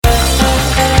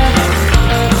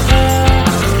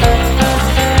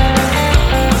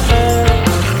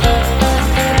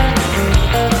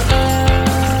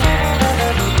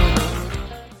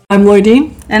I'm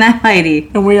Loydeen. And I'm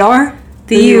Heidi. And we are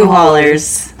the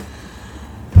U-Haulers.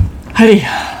 Heidi.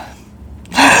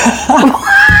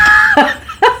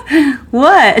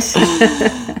 What?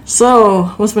 So,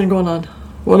 what's been going on?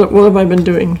 What have I been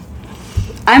doing?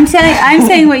 I'm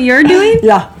saying what you're doing?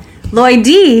 Yeah.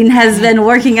 Loydeen has been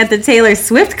working at the Taylor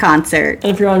Swift concert.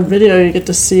 And if you're on video, you get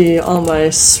to see all my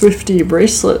Swiftie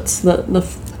bracelets that the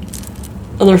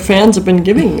other fans have been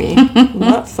giving me.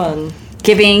 Not fun.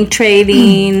 Giving,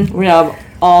 trading. We have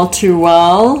All Too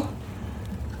Well,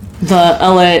 the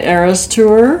LA Eras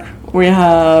Tour. We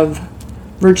have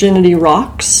Virginity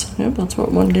Rocks. Yep, that's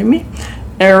what one gave me.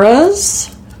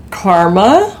 Eras,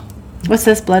 Karma. What's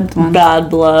this blood one?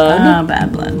 Bad Blood. Oh,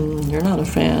 Bad Blood. You're not a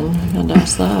fan. I had to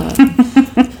ask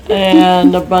that.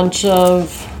 And a bunch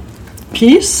of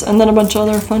Peace, and then a bunch of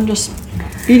other fun, just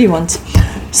beady ones.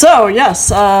 So,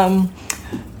 yes,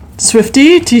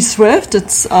 Swiftie, T-Swift.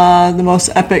 It's the most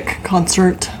epic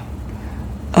concert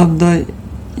of the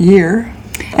year.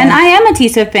 And I am a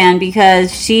T-Swift fan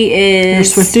because she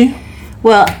is... You're a Swiftie?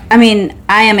 Well, I mean,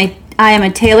 I am a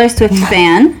Taylor Swift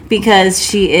fan because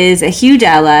she is a huge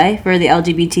ally for the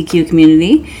LGBTQ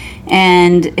community,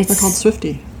 and it's... They're called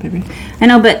Swiftie, baby. I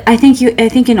know, but I think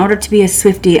in order to be a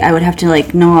Swiftie, I would have to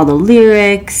know all the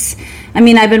lyrics. I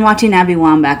mean, I've been watching Abby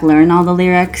Wambach learn all the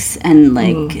lyrics, and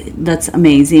that's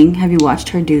amazing. Have you watched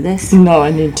her do this? No,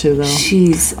 I need to though.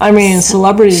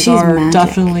 Celebrities are magic.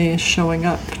 Definitely showing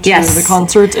up to the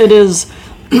concerts. It is.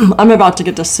 I'm about to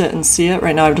get to sit and see it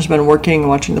right now. I've just been working and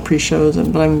watching the pre-shows,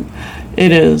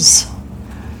 it is.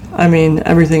 I mean,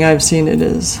 everything I've seen, it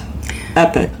is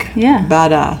epic. Yeah.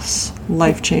 Badass.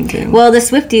 Life-changing. Well, the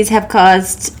Swifties have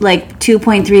caused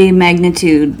 2.3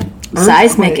 magnitude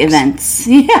seismic events.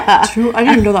 Yeah. I didn't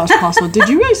even know that was possible. Did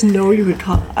you guys know you would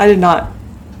I did not.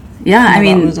 Yeah, I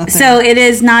mean, so it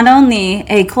is not only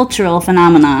a cultural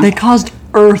phenomenon. They caused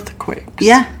earthquakes.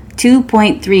 Yeah.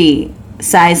 2.3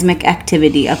 seismic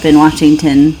activity up in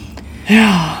Washington.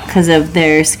 Yeah. Because of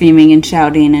their screaming and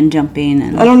shouting and jumping.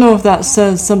 And I don't know if that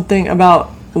says something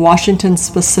about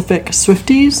Washington-specific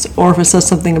Swifties or if it says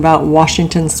something about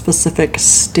Washington-specific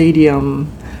stadium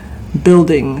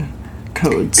building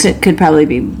codes. Could probably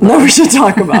be both. No, we should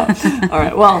talk about. All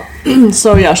right, well,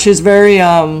 so yeah, she's very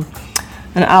an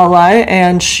ally,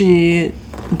 and she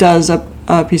does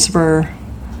a piece of her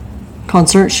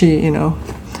concert. She,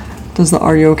 does the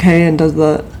Are You Okay and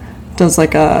does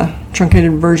like a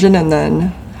truncated version, and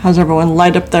then has everyone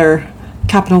light up their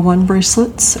Capital One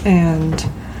bracelets, and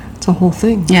it's a whole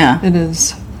thing. Yeah. It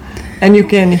is. And you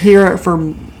can hear it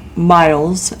for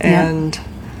miles, and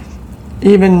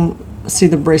even see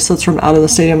the bracelets from out of the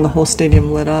stadium, the whole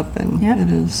stadium lit up, and it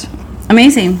is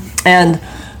amazing. And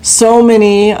so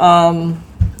many,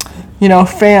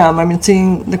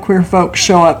 seeing the queer folks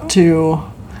show up to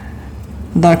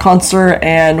the concert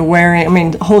and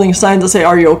holding signs that say,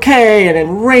 "Are you okay?" and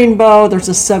in rainbow. There's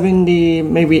a 70,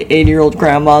 maybe 80-year-old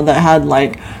grandma that had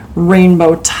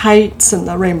rainbow tights and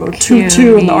the rainbow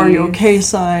tutu and the "Are you okay?"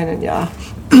 sign, and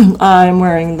I'm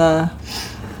wearing the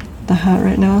hat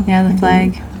right now. Yeah, the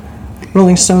flag.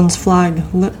 Rolling Stones flag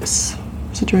lips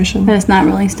situation. But it's not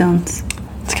Rolling Stones.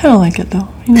 It's kind of like it though.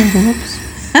 The lips.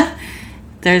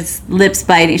 There's lips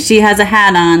biting. She has a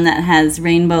hat on that has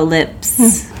rainbow lips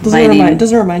biting.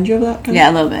 Does it remind you of that?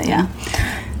 Yeah, a little bit, yeah.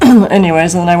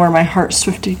 Anyways, and then I wear my Heart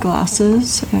Swiftie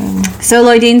glasses. And so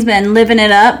Loydeen's been living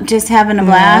it up, just having a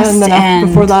blast. And then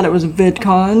before that it was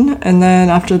VidCon. And then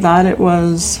after that it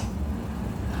was...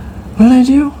 What did I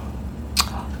do?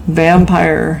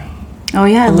 Vampire. Oh,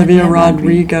 yeah. Olivia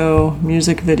Rodrigo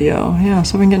music video. Yeah,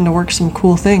 so I've been getting to work some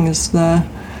cool things. The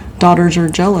daughters are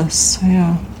jealous.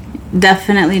 Yeah.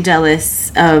 Definitely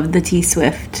jealous of the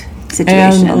T-Swift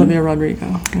situation. And Olivia Rodrigo.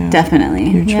 Yeah. Definitely.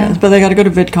 Huge fans. But they got to go to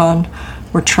VidCon.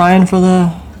 We're trying for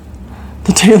the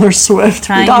Taylor Swift.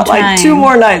 We got 2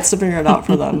 more nights to figure it out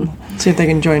for them. See if they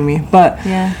can join me. But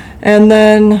and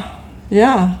then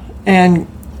and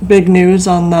big news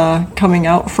on the coming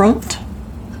out front.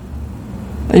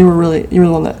 You were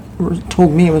the one that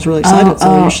told me I was really excited,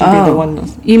 so you should be the one to...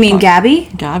 You mean Gabby?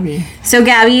 Gabby. So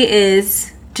Gabby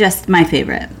is just my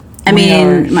favorite. We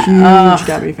are huge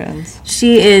Gabby fans.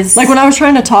 She is... When I was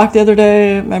trying to talk the other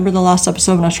day, remember the last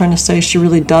episode when I was trying to say she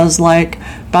really does like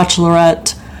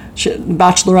Bachelorette.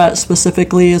 Bachelorette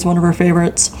specifically is one of her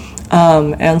favorites.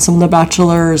 And some of the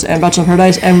Bachelors and Bachelor in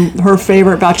Paradise. And her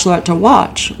favorite Bachelorette to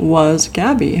watch was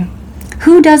Gabby.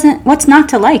 Who doesn't... What's not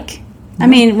to like? I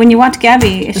mean, when you watch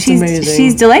Gabby,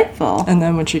 she's delightful. And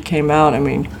then when she came out,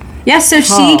 so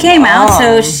she came out.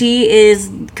 So she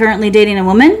is currently dating a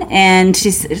woman, and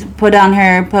she's put on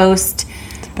her post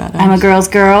Badass. I'm a girl's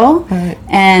girl. Right.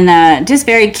 And just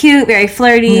very cute, very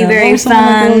flirty, very fun.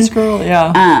 I'm a girl's girl.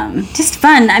 Yeah. Just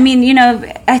fun. I mean,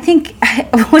 I think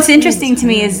what's interesting to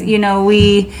me is,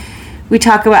 we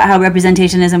talk about how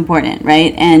representation is important,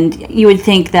 right? And you would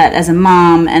think that as a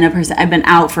mom and a person, I've been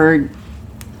out for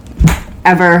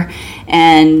ever,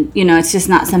 and it's just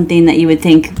not something that you would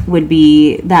think would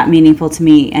be that meaningful to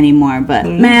me anymore. But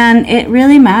man, it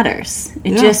really matters.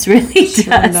 It just really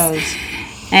does.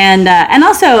 And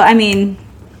also, I mean,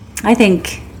 I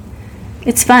think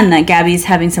it's fun that Gabby's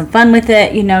having some fun with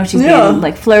it. She's being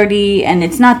like flirty, and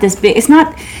it's not this big. It's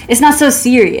not so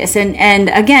serious. And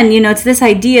again, it's this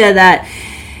idea that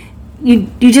you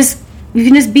can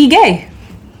just be gay.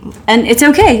 And it's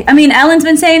okay. I mean, Ellen's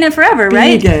been saying it forever,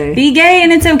 right? Be gay. Be gay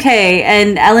and it's okay.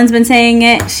 And Ellen's been saying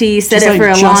it. She said it for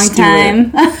a long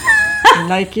time.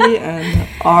 Nike, and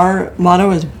our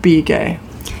motto is be gay.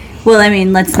 Well, I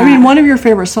mean, one of your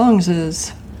favorite songs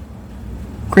is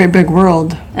Great Big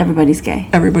World. Everybody's gay.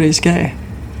 Everybody's gay.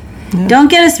 Yeah. Don't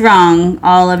get us wrong,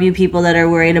 all of you people that are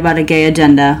worried about a gay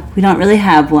agenda. We don't really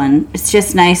have one. It's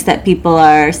just nice that people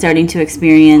are starting to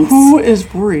experience... Who is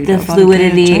worried the about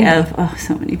fluidity a gay agenda? of... Oh,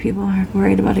 so many people are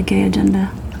worried about a gay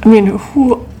agenda. I mean,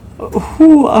 who?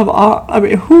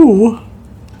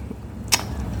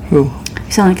 You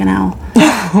sound like an owl.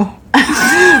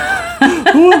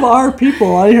 Who of our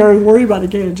people out here is worried about a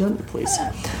gay agenda, please?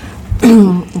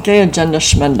 Gay agenda,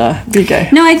 schmenda. Be gay.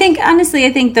 No, honestly,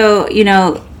 I think though,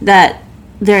 that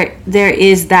there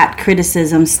is that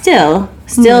criticism still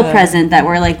present, that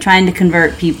we're like trying to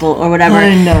convert people or whatever.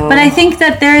 I know. But I think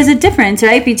that there is a difference,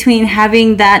 right, between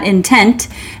having that intent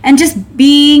and just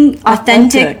being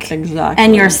authentic exactly.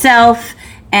 and yourself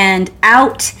and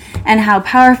out, and how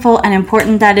powerful and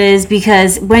important that is,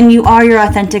 because when you are your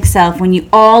authentic self, when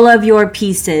all of your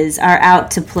pieces are out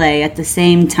to play at the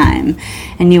same time,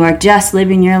 and you are just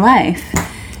living your life.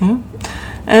 Yeah.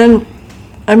 And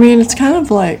I mean, it's kind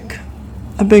of like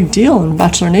a big deal in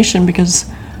Bachelor Nation, because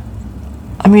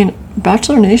I mean,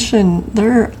 Bachelor Nation,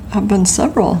 there have been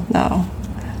several now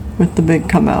with the big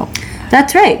come out.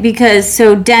 That's right, because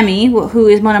Demi, who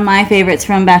is one of my favorites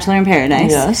from Bachelor in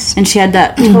Paradise, yes, and she had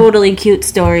that totally cute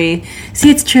story.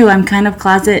 See, it's true, I'm kind of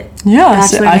closet. Yeah,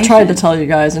 I tried to tell you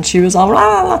guys, and she was all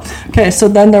Okay, so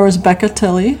then there was Becca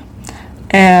Tilley,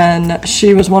 and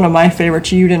she was one of my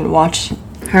favorites. You didn't watch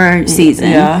her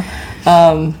season. Yeah.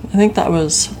 I think that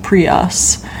was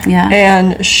pre-us. Yeah.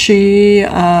 And she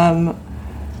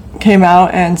came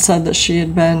out and said that she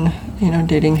had been,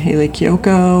 dating Haley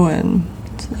Kiyoko, and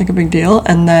like a big deal.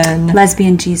 And then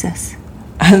Lesbian Jesus,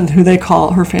 and who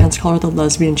her fans call her the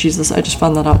Lesbian Jesus. I just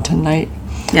found that out tonight.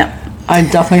 Yep. I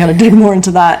definitely got to dig more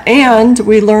into that. And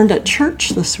we learned at church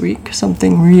this week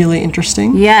something really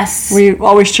interesting. Yes. We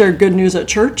always share good news at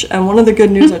church, and one of the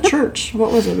good news at church,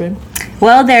 what was it, babe?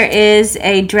 Well, there is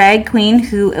a drag queen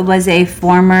who was a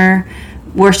former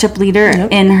worship leader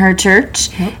in her church,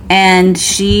 and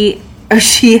she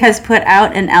has put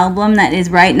out an album that is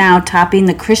right now topping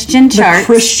the Christian charts. The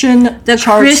Christian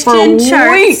charts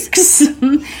for weeks.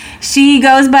 She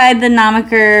goes by the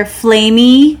moniker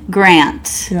Flamey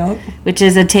Grant, which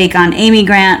is a take on Amy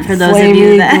Grant, for those of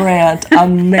you that... Grant,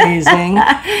 amazing.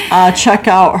 Check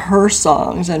out her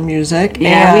songs and music.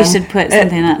 Yeah, we should put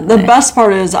something up. The best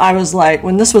part is, I was like,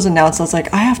 when this was announced, I was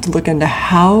like, I have to look into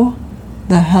how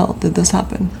the hell did this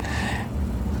happen?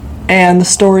 And the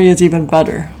story is even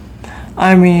better.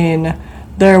 I mean,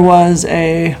 there was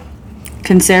a...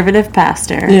 conservative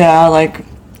pastor. Yeah, like...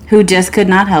 who just could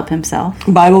not help himself.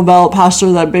 Bible Belt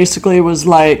pastor that basically was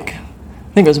like... I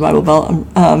think it was Bible Belt.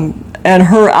 And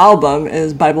her album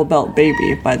is Bible Belt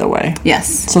Baby, by the way.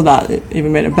 Yes. So that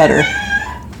even made it better.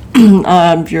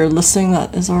 If you're listening,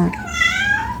 that is our...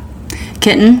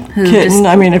 Kitten.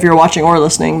 I mean, if you're watching or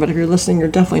listening. But if you're listening, you're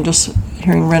definitely just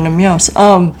hearing random meows.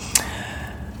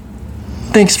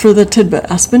 Thanks for the tidbit,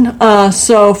 Aspen.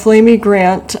 So Flamey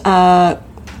Grant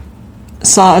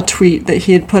saw a tweet that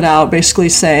he had put out basically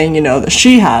saying, that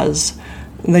she has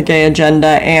the gay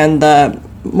agenda, and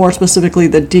more specifically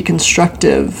the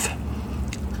deconstruction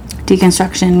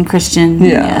Christian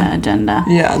agenda.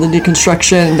 Yeah, the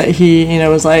deconstruction that he,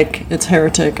 was like, it's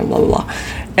heretic and blah, blah, blah.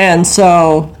 And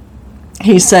so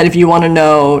he said, if you want to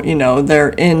know,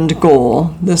 their end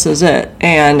goal, this is it.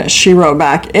 And she wrote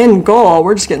back, end goal,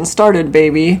 we're just getting started,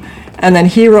 baby. And then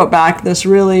he wrote back this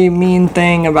really mean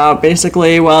thing about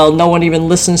basically, well, no one even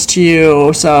listens to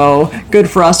you, so good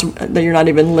for us that you're not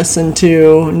even listened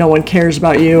to, no one cares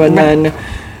about you, and then,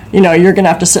 you're going to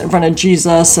have to sit in front of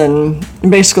Jesus and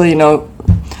basically,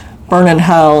 burn in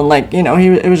hell, and like,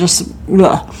 it was just,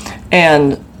 ugh.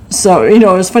 And so, it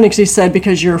was funny because he said,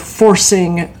 because you're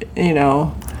forcing,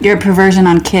 Your perversion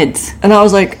on kids. And I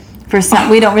was like, for some,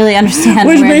 we don't really understand.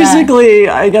 Which basically,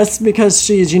 I guess, because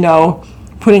she's,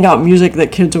 putting out music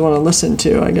that kids want to listen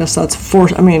to. I guess that's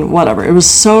whatever. It was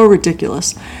so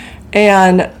ridiculous.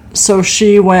 And so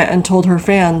she went and told her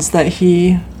fans that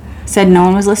he said no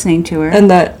one was listening to her. And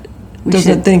that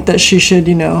doesn't think that she should,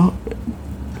 be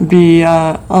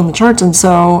on the charts. And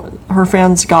so her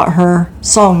fans got her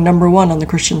song #1 on the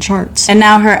Christian charts. And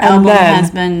now her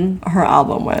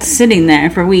album went sitting there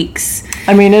for weeks.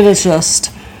 I mean, it is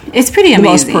just... It's pretty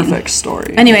amazing. The most perfect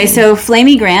story. Anyway, so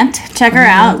Flamey Grant, check her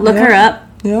out. Look her up.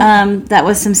 Yeah. That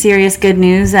was some serious good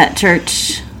news at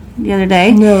church the other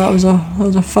day. Yeah, that was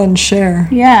a fun share.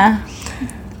 Yeah.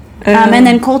 And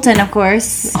then Colton, of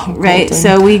course, right? Colton.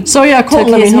 So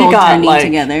Colton. Took his whole journey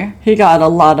together. He got a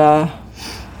lot of.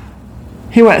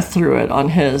 He went through it on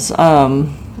his a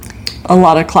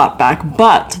lot of clapback,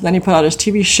 but then he put out his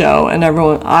TV show, and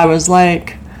I was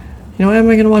like, am I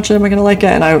going to watch it? Am I going to like it?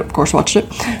 And I, of course, watched it.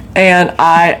 And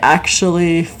I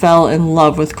actually fell in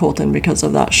love with Colton because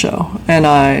of that show. And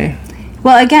I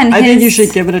think you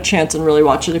should give it a chance and really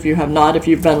watch it if you have not. If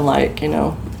you've been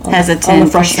hesitant on the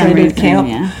frustrated camp.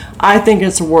 Yeah. I think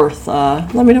it's worth,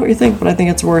 let me know what you think, but I think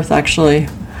it's worth actually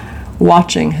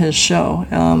watching his show.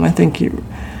 I think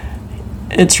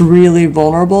it's really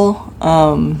vulnerable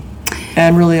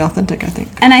and really authentic, I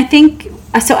think. And I think...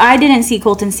 So I didn't see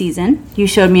Colton's season. You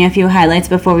showed me a few highlights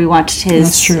before we watched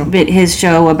his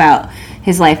show about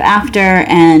his life after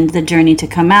and the journey to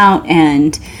come out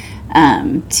and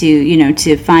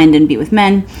to find and be with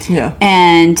men. Yeah.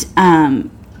 And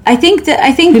I think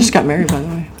he just got married, by the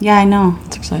way. Yeah, I know.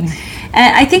 It's exciting.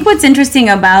 And I think what's interesting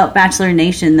about Bachelor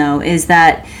Nation though is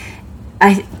that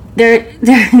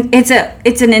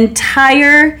it's an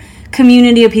entire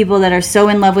community of people that are so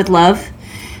in love with love.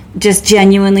 Just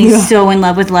genuinely so in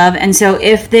love with love. And so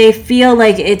if they feel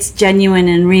like it's genuine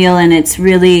and real and it's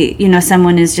really,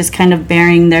 someone is just kind of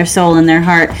bearing their soul and their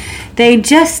heart, they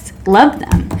just love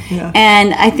them. Yeah.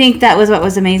 And I think that was what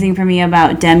was amazing for me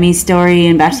about Demi's story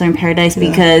in Bachelor in Paradise,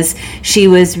 because she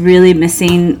was really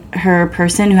missing her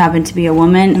person who happened to be a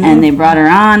woman, and they brought her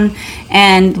on.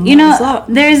 And,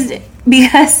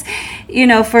 because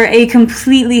for a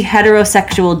completely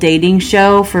heterosexual dating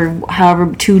show for however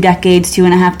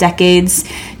 2.5 decades,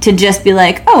 to just be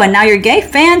like, oh, and now you're gay?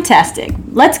 Fantastic.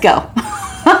 Let's go.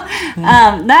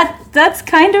 That's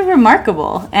kind of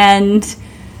remarkable and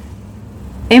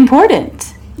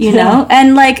important. You know?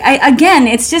 And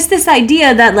it's just this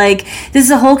idea that this is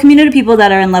a whole community of people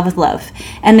that are in love with love,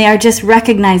 and they are just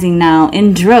recognizing now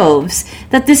in droves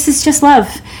that this is just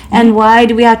love. And why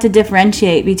do we have to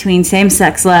differentiate between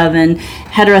same-sex love and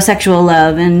heterosexual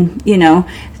love? And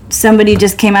somebody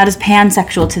just came out as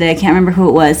pansexual today. I can't remember who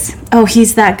it was. Oh,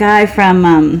 he's that guy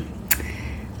from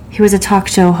he was a talk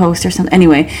show host or something.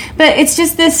 Anyway, but it's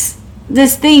just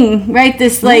this thing, right?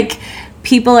 This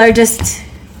people are just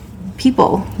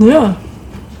people. Yeah.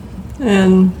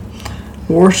 And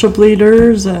worship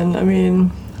leaders,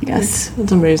 and yes,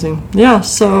 it's amazing. Yeah,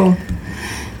 so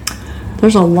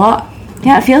there's a lot.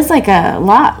 Yeah, it feels like a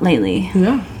lot lately.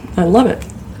 Yeah, I love it.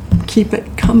 Keep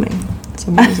it coming. It's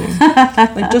amazing.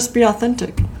 Just be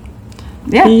authentic.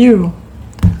 Yeah. Be you.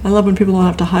 I love when people don't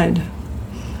have to hide.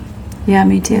 Yeah,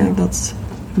 me too. I think that's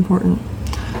important.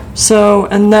 So,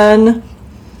 and then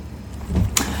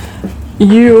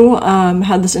you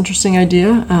had this interesting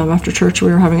idea. After church,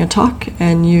 we were having a talk,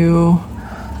 and you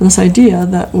had this idea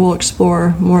that we'll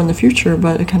explore more in the future,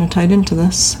 but it kind of tied into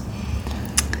this.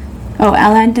 Oh,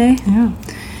 Allied Day? Yeah.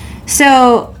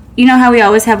 So, you know how we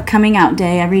always have Coming Out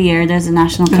Day every year? There's a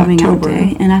National Coming Out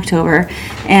Day in October.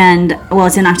 And, well,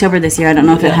 it's in October this year. I don't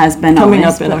know if it has been coming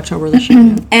up in October this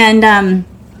year. And,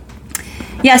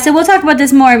 so we'll talk about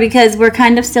this more because we're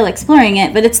kind of still exploring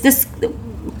it. But it's this,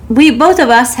 both of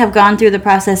us have gone through the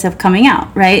process of coming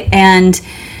out, right? And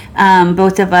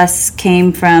both of us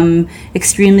came from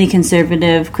extremely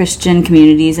conservative Christian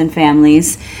communities and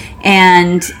families.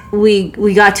 And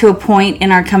we got to a point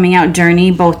in our coming out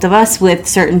journey, both of us, with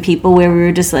certain people where we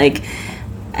were just and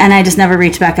I just never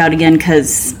reached back out again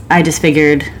because I just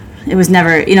figured it was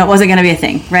never, it wasn't going to be a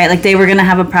thing, right? They were going to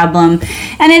have a problem.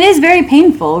 And it is very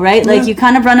painful, right? You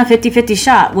kind of run a 50-50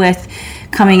 shot with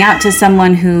coming out to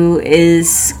someone who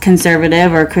is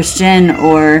conservative or Christian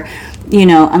or,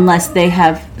 unless they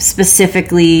have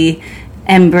specifically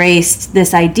embraced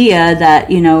this idea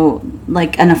that,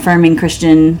 an affirming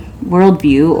Christian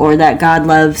worldview, or that God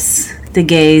loves the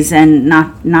gays and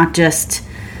not just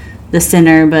the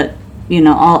sinner, but,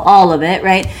 all of it,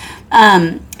 right?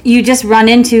 You just run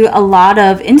into a lot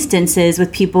of instances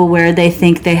with people where they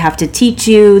think they have to teach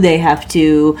you, they have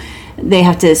to they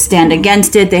have to stand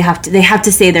against it. They have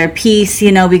to say their piece,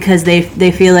 because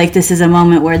they feel like this is a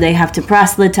moment where they have to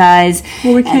proselytize.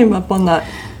 Well, we came up on that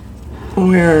when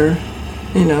we were,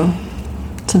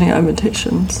 sending out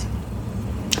invitations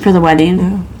for the wedding.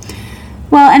 Yeah.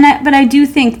 Well, but I do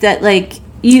think that like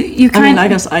you kind. I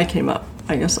guess I came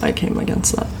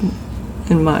against that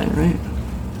in mine, right?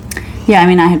 Yeah,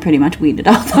 I had pretty much weeded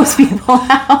all those people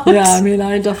out. Yeah,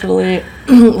 I definitely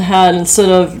had, instead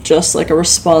of just like a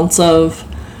response of,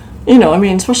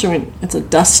 especially when it's a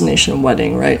destination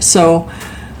wedding, right? So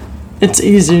it's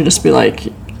easy to just be like,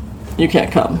 you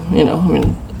can't come,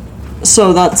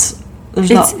 So that's,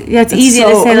 it's easy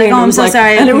to say, like, oh, I'm so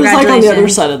sorry, and it was like on the other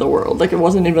side of the world. Like, it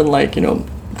wasn't even like,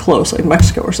 close, like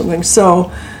Mexico or something.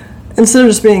 So instead of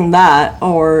just being that,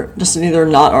 or just either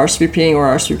not RSVPing or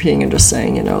RSVPing and just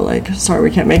saying, like, sorry,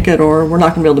 we can't make it, or we're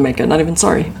not going to be able to make it, not even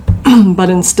sorry. But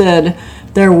instead,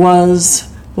 there was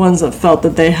ones that felt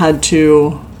that they had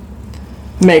to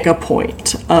make a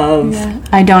point of... Yeah.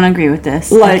 I don't agree with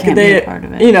this. Like, I can't be a part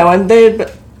of it. And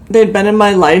they'd been in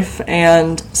my life,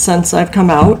 and since I've come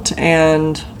out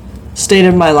and stayed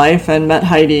in my life and met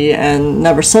Heidi and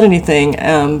never said anything,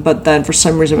 but then for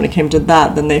some reason when it came to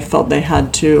that, then they felt they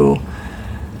had to,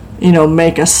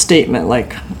 make a statement,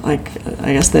 like I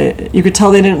guess you could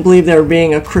tell they didn't believe they were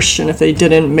being a Christian if they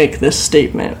didn't make this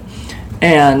statement.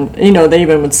 And they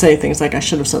even would say things like, I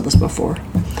should have said this before.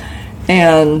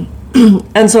 And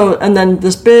then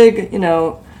this big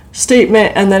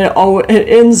statement, and then it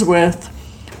ends with,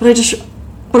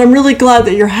 but I'm really glad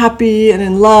that you're happy and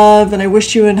in love, and I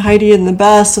wish you and Heidi and the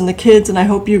best and the kids, and I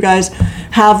hope you guys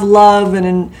have love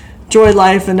and enjoy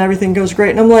life and everything goes great.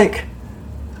 And I'm like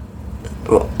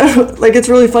it's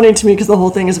really funny to me because the whole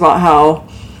thing is about how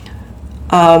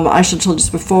I should have told you this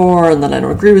before, and then I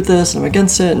don't agree with this, and I'm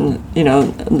against it, and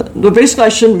basically I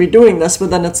shouldn't be doing this, but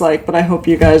then it's like, but I hope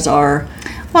you guys are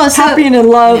happy and in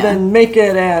love and make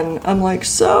it, and I'm like,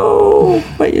 so,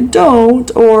 but you don't,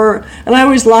 and I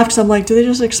always laugh because I'm like, do they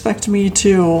just expect me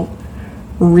to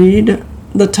read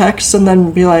the text and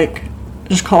then be like,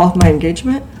 just call off my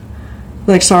engagement?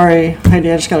 Like, sorry,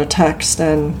 Heidi, I just got a text,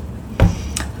 and,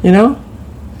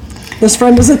 this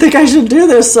friend doesn't think I should do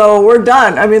this, so we're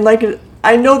done.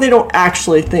 I know they don't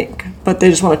actually think, but they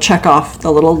just want to check off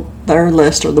their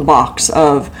list or the box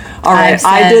of, all right,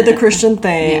 I did the Christian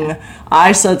thing. Yeah.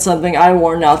 I said something. I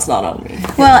warned. Now it's not on me.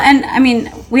 Well, and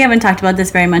we haven't talked about this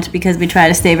very much because we try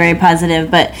to stay very positive,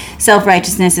 but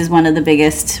self-righteousness is one of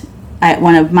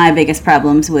my biggest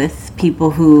problems with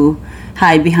people who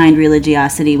hide behind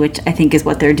religiosity, which I think is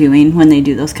what they're doing when they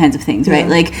do those kinds of things, right?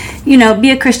 Like,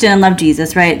 be a Christian and love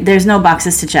Jesus, right? There's no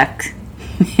boxes to check.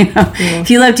 If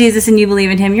you love Jesus and you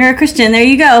believe in him, you're a Christian. There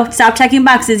you go. Stop checking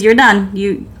boxes. You're done.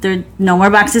 There are no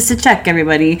more boxes to check,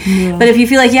 everybody. Yeah. But if you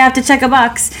feel like you have to check a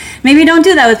box, maybe don't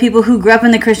do that with people who grew up in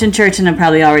the Christian church and have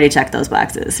probably already checked those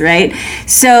boxes, right?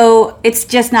 So it's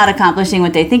just not accomplishing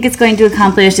what they think it's going to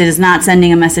accomplish. It is not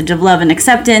sending a message of love and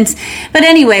acceptance. But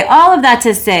anyway, all of that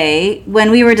to say,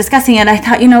 when we were discussing it, I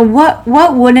thought,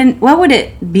 what would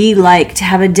it be like to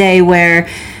have a day where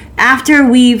after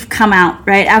we've come out,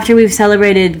 right, after we've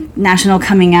celebrated National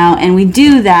Coming Out, and we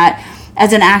do that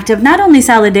as an act of not only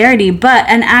solidarity, but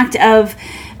an act of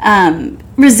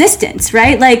resistance,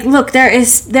 right? Like, look, there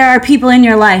are people in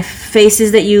your life,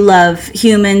 faces that you love,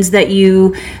 humans that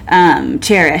you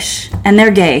cherish, and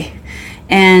they're gay,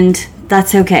 and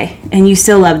that's okay, and you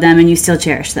still love them and you still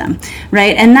cherish them,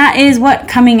 right? And that is what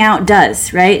coming out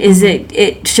does, right? Is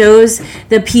it shows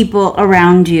the people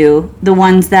around you, the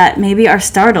ones that maybe are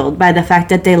startled by the fact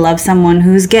that they love someone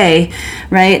who's gay,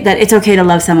 right? That it's okay to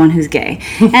love someone who's gay.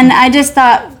 And I just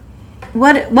thought,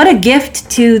 what a gift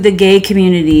to the gay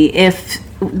community if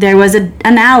there was an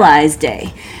Allies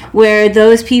Day where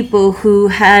those people who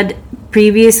had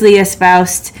previously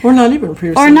espoused, or not even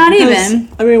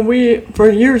previously, we for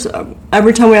years,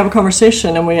 every time we have a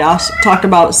conversation and we talk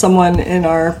about someone in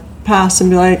our past and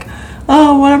be like,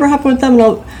 oh, whatever happened with them,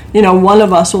 and one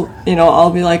of us will,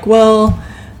 I'll be like, well,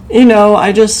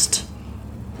 I just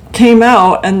came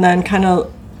out, and then kind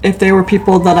of, if they were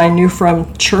people that I knew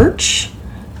from church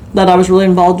that I was really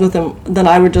involved with, them, then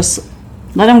I would just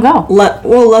let them go.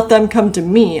 Let them come to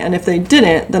me, and if they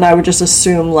didn't, then I would just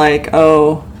assume like,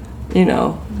 oh,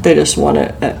 they just want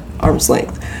it at arm's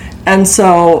length. And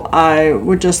so I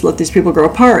would just let these people grow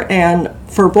apart. And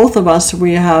for both of us,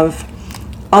 we have,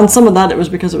 on some of that, it was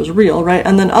because it was real, right?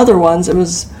 And then other ones, it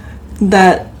was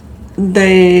that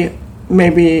they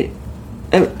maybe,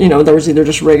 there was either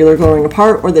just regular growing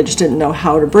apart, or they just didn't know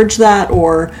how to bridge that,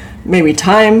 or maybe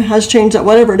time has changed that,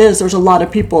 whatever it is. There's a lot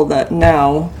of people that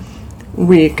now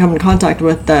we come in contact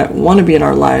with that want to be in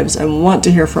our lives and want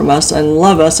to hear from us and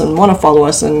want to follow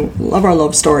us and love our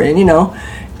love story, and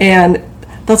and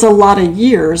that's a lot of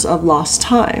years of lost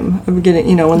time of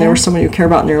getting, when there was somebody you care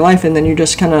about in your life, and then you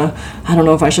just kind of, I don't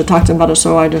know if I should talk to them about it,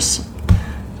 so I just,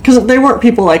 because they weren't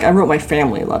people like, I wrote my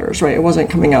family letters, right? It wasn't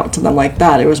coming out to them like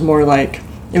that. It was more like,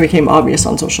 it became obvious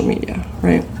on social media,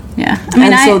 right? Yeah.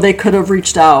 So they could have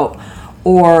reached out,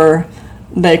 or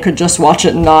they could just watch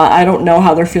it and not, I don't know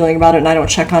how they're feeling about it, and I don't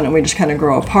check on it, and we just kind of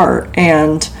grow apart.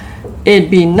 And it'd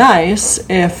be nice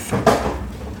if,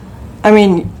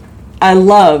 I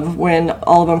love when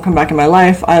all of them come back in my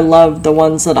life. I love the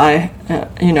ones that I,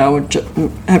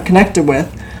 have connected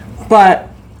with. But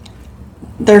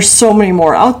there's so many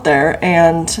more out there,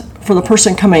 and for the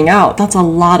person coming out, that's a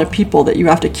lot of people that you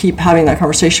have to keep having that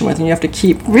conversation with, and you have to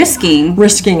keep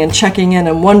risking and checking in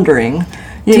and wondering.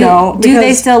 Do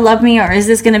they still love me, or is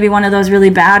this going to be one of those really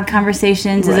bad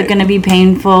conversations? Right. Is it going to be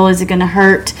painful? Is it going to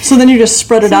hurt? So then you just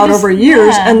spread it out over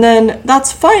years, and then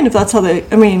that's fine if that's how they,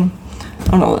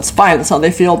 I don't know, that's fine, that's how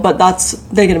they feel, but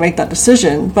they get to make that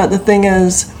decision. But the thing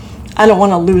is, I don't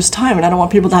want to lose time, and I don't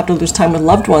want people to have to lose time with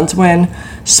loved ones when,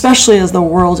 especially as the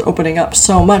world's opening up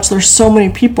so much, there's so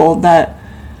many people that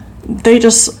they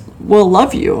just will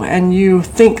love you, and you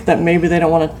think that maybe they don't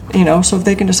want to, so if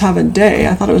they can just have a day,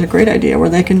 I thought it was a great idea where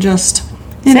they can just,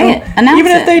 say it, announce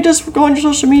even it. If they just go on your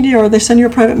social media, or they send you a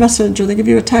private message, or they give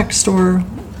you a text, or,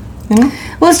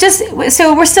 Well, it's just,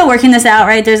 so we're still working this out,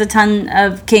 right? There's a ton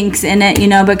of kinks in it,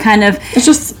 but kind of... It's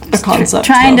just a concept.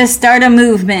 Trying to start a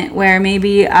movement where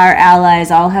maybe our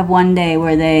allies all have one day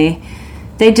where they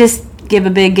just give a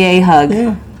big gay hug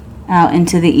out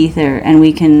into the ether, and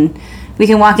we can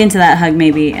walk into that hug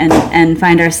maybe and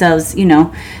find ourselves,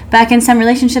 back in some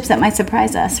relationships that might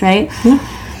surprise us, right?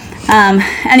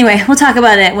 Anyway, we'll talk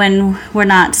about it when we're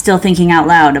not still thinking out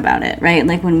loud about it, right?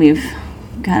 Like when we've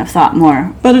kind of thought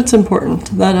more. But it's important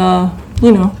that,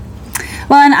 Well,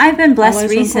 and I've been blessed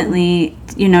recently,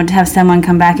 to have someone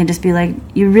come back and just be like,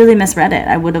 you really misread it.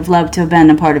 I would have loved to have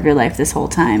been a part of your life this whole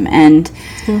time. And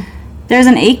there's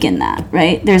an ache in that,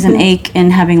 right? There's an ache in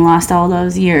having lost all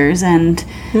those years. And,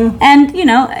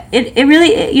 it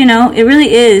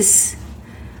really is,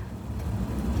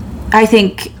 I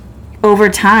think, over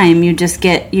time, you just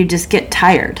get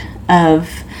tired of,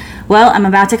 well, I'm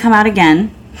about to come out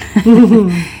again.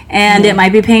 And it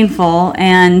might be painful,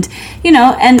 and we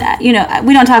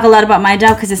don't talk a lot about my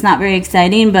job because it's not very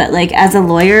exciting, but like as a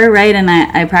lawyer, right, and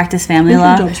I practice family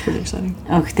law. Your job's pretty exciting.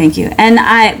 Oh, thank you. And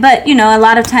but a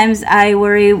lot of times I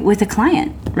worry with a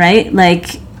client, right?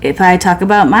 Like if I talk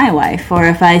about my wife, or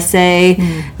if I say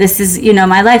this is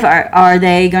my life, are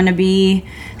they going to be,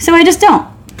 so I just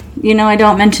don't. I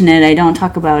don't mention it. I don't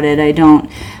talk about it. I don't.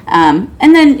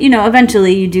 And then,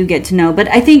 eventually you do get to know. But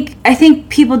I think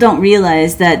people don't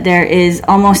realize that there is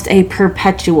almost a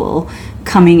perpetual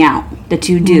coming out that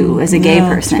you do as a gay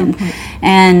person.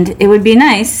 And it would be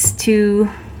nice to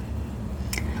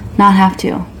not have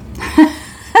to.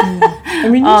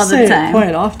 You say it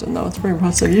quite often, though. It's very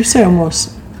impressive. You say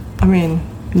almost,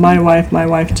 my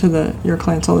wife to your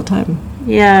clients all the time.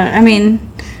 Yeah,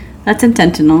 that's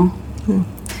intentional.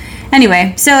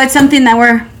 Anyway, so it's something that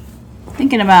we're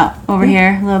thinking about over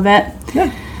here a little bit.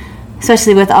 Yeah.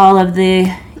 Especially with all of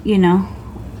the,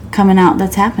 coming out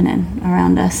that's happening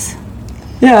around us.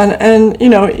 Yeah, and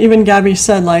even Gabby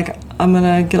said, like, I'm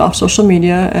going to get off social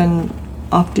media and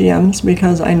off DMs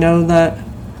because I know that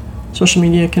social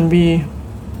media can be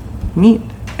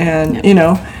mean. And,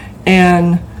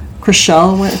 and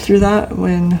Chriselle went through that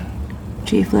when...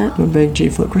 G-flip. A big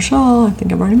G-flip Chriselle. I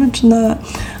think I've already mentioned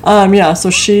that. So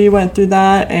she went through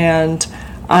that, and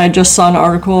I just saw an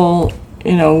article,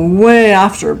 way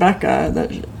after Becca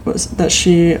that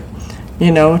she,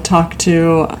 talked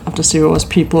to, I have to see if it was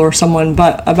People or someone,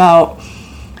 but about,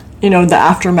 the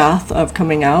aftermath of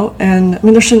coming out. And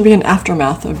there shouldn't be an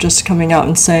aftermath of just coming out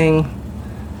and saying,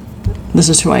 this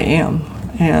is who I am,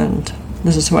 and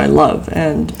this is who I love,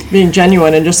 and being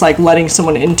genuine and just like letting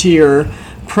someone into your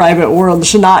private world.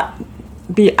 Should not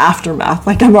be aftermath.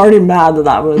 Like, I'm already mad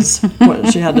that was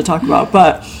what she had to talk about.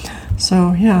 But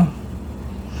so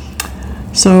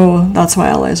that's why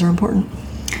allies are important.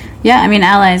 Yeah,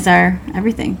 allies are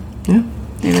everything. Yeah,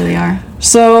 they really are.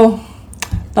 So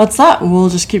that's that. We'll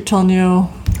just keep telling you.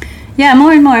 Yeah,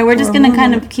 more and more. We're just gonna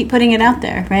kind of keep putting it out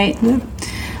there, right?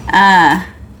 Yeah.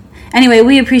 Anyway,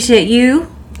 we appreciate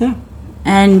you. Yeah.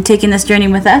 And taking this journey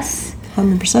with us.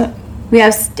 100%.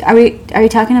 Are we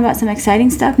talking about some exciting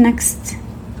stuff next?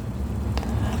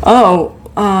 Oh,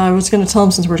 I was going to tell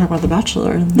him, since we were talking about The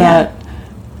Bachelor, that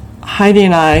Heidi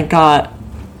and I got,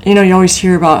 you always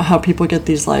hear about how people get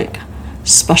these like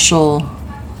special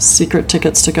secret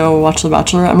tickets to go watch The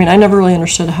Bachelor. I mean, I never really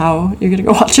understood how you're gonna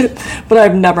go watch it, but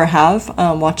I've never have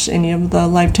watched any of the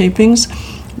live tapings.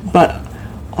 But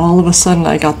all of a sudden,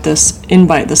 I got this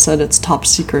invite that said it's top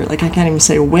secret. Like, I can't even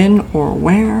say when or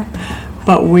where,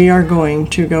 but we are going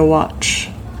to go watch.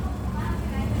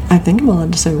 I think I'm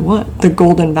allowed to say what? The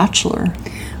Golden Bachelor.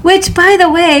 Which, by the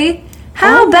way,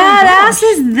 how badass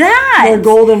is that? The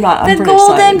Golden Bachelor. The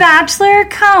Golden Bachelor?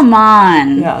 Come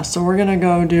on. Yeah, so we're going to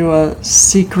go do a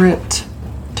secret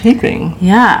taping.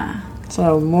 Yeah.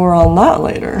 So more on that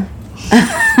later.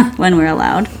 When we're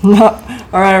allowed. All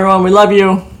right, everyone. We love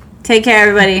you. Take care,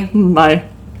 everybody. Bye.